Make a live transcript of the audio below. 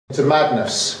to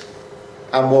madness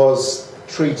and was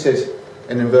treated,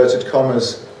 in inverted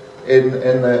commas, in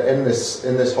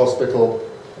this hospital,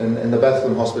 in the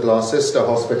Bethlehem Hospital, our sister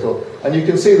hospital. And you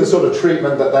can see the sort of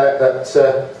treatment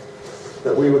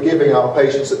that we were giving our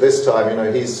patients at this time. You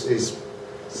know, he's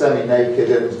semi-naked,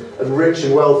 and rich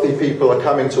and wealthy people are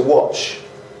coming to watch.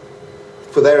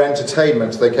 For their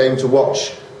entertainment, they came to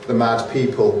watch the mad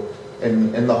people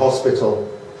in the hospital.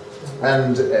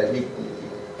 And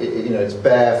you know, it's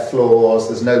bare floors.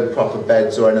 There's no proper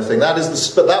beds or anything. That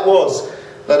is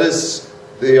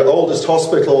the oldest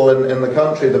hospital in the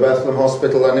country, the Bethlehem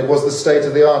Hospital, and it was the state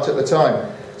of the art at the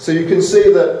time. So you can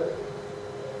see that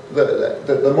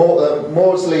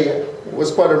Maudsley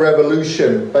was quite a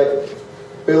revolution,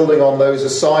 building on those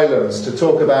asylums to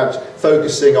talk about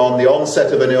focusing on the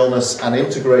onset of an illness and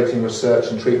integrating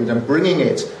research and treatment and bringing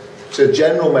it to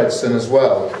general medicine as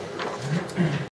well.